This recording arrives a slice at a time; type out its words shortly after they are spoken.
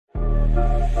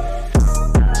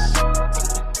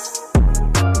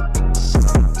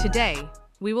Today,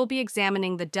 we will be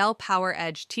examining the Dell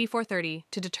PowerEdge T430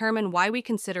 to determine why we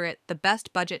consider it the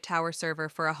best budget tower server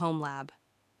for a home lab.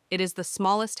 It is the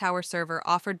smallest tower server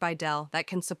offered by Dell that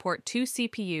can support 2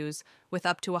 CPUs with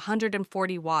up to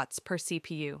 140 watts per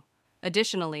CPU.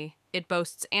 Additionally, it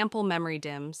boasts ample memory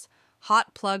DIMMs,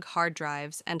 hot plug hard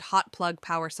drives, and hot plug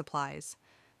power supplies.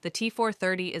 The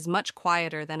T430 is much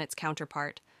quieter than its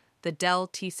counterpart, the Dell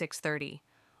T630.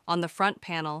 On the front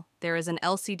panel, there is an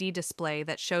LCD display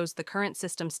that shows the current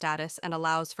system status and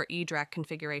allows for EDRAC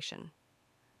configuration.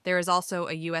 There is also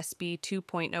a USB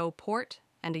 2.0 port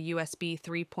and a USB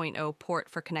 3.0 port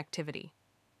for connectivity.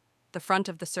 The front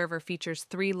of the server features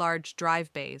 3 large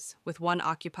drive bays, with one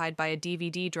occupied by a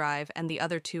DVD drive and the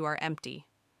other 2 are empty.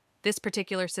 This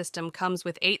particular system comes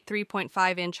with 8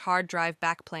 3.5-inch hard drive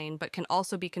backplane but can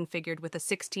also be configured with a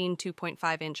 16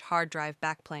 2.5-inch hard drive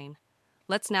backplane.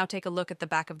 Let's now take a look at the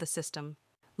back of the system.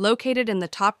 Located in the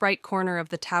top right corner of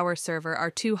the tower server are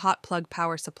 2 hot plug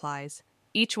power supplies.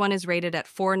 Each one is rated at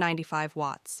 495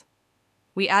 watts.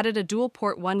 We added a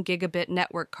dual-port 1 gigabit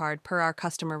network card per our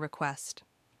customer request.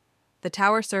 The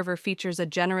tower server features a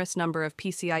generous number of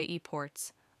PCIe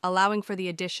ports, allowing for the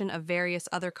addition of various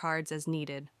other cards as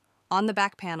needed. On the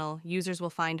back panel, users will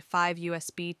find 5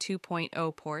 USB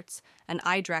 2.0 ports, an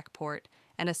iDRAC port,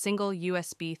 and a single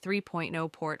USB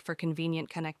 3.0 port for convenient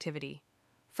connectivity.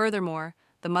 Furthermore,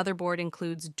 the motherboard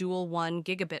includes dual 1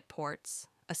 gigabit ports,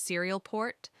 a serial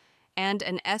port, and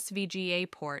an SVGA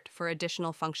port for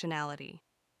additional functionality.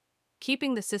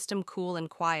 Keeping the system cool and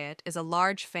quiet is a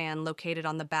large fan located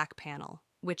on the back panel,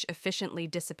 which efficiently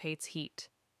dissipates heat.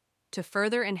 To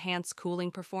further enhance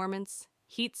cooling performance,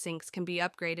 heat sinks can be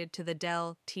upgraded to the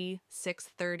Dell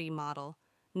T630 model,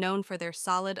 known for their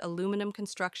solid aluminum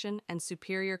construction and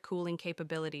superior cooling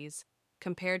capabilities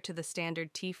compared to the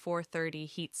standard T430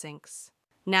 heat sinks.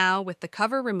 Now, with the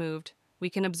cover removed, we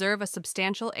can observe a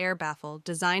substantial air baffle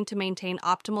designed to maintain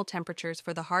optimal temperatures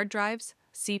for the hard drives,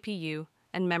 CPU,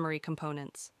 and memory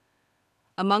components.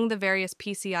 Among the various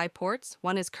PCI ports,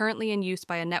 one is currently in use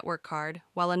by a network card,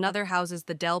 while another houses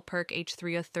the Dell PowerEdge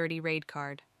H330 RAID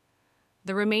card.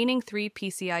 The remaining 3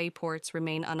 PCIe ports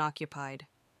remain unoccupied.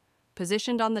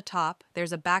 Positioned on the top,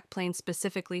 there's a backplane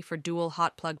specifically for dual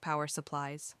hot plug power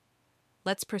supplies.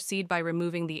 Let's proceed by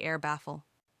removing the air baffle.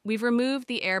 We've removed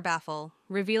the air baffle,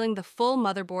 revealing the full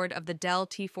motherboard of the Dell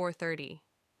T430.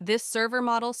 This server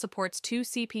model supports 2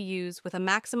 CPUs with a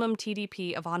maximum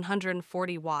TDP of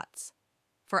 140 watts.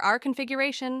 For our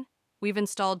configuration, we've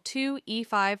installed 2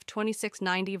 E5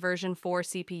 2690 version 4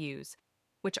 CPUs,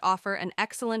 which offer an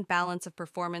excellent balance of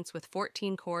performance with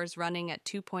 14 cores running at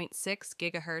 2.6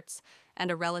 GHz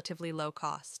and a relatively low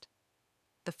cost.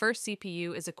 The first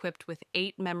CPU is equipped with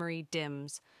 8 memory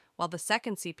DIMMs, while the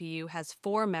second CPU has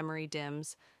 4 memory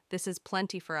DIMMs. This is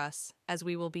plenty for us, as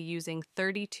we will be using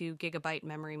 32 GB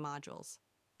memory modules.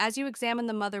 As you examine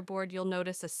the motherboard, you'll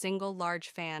notice a single large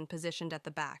fan positioned at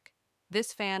the back.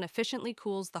 This fan efficiently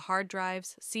cools the hard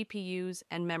drives, CPUs,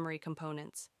 and memory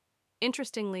components.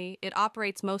 Interestingly, it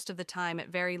operates most of the time at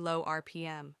very low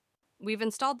RPM. We've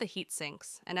installed the heat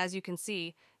sinks, and as you can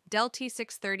see, Dell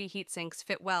T630 heat sinks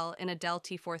fit well in a Dell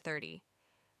T430.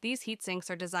 These heat sinks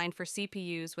are designed for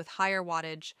CPUs with higher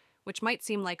wattage, which might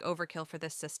seem like overkill for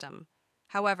this system.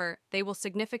 However, they will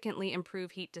significantly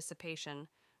improve heat dissipation,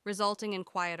 resulting in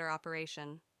quieter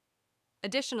operation.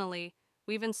 Additionally,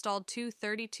 we've installed 2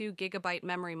 32 GB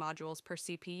memory modules per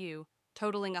CPU,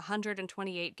 totaling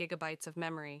 128 GB of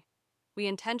memory. We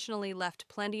intentionally left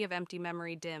plenty of empty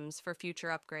memory DIMMs for future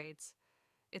upgrades.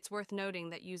 It's worth noting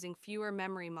that using fewer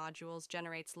memory modules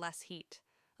generates less heat,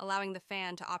 allowing the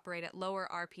fan to operate at lower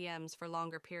RPMs for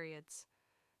longer periods.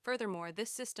 Furthermore,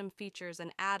 this system features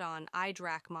an add-on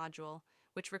iDRAC module,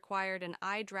 which required an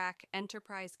iDRAC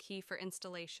enterprise key for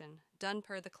installation, done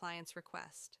per the client's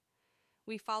request.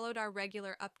 We followed our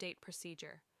regular update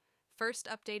procedure, first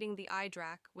updating the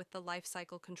iDRAC with the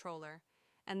lifecycle controller,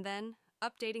 and then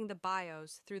updating the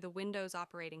BIOS through the Windows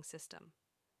operating system.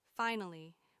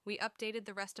 Finally, we updated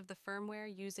the rest of the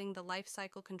firmware using the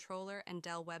lifecycle controller and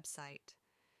Dell website.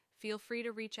 Feel free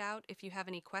to reach out if you have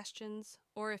any questions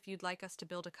or if you'd like us to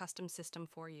build a custom system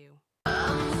for you. Built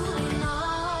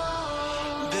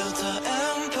an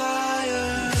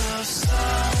empire.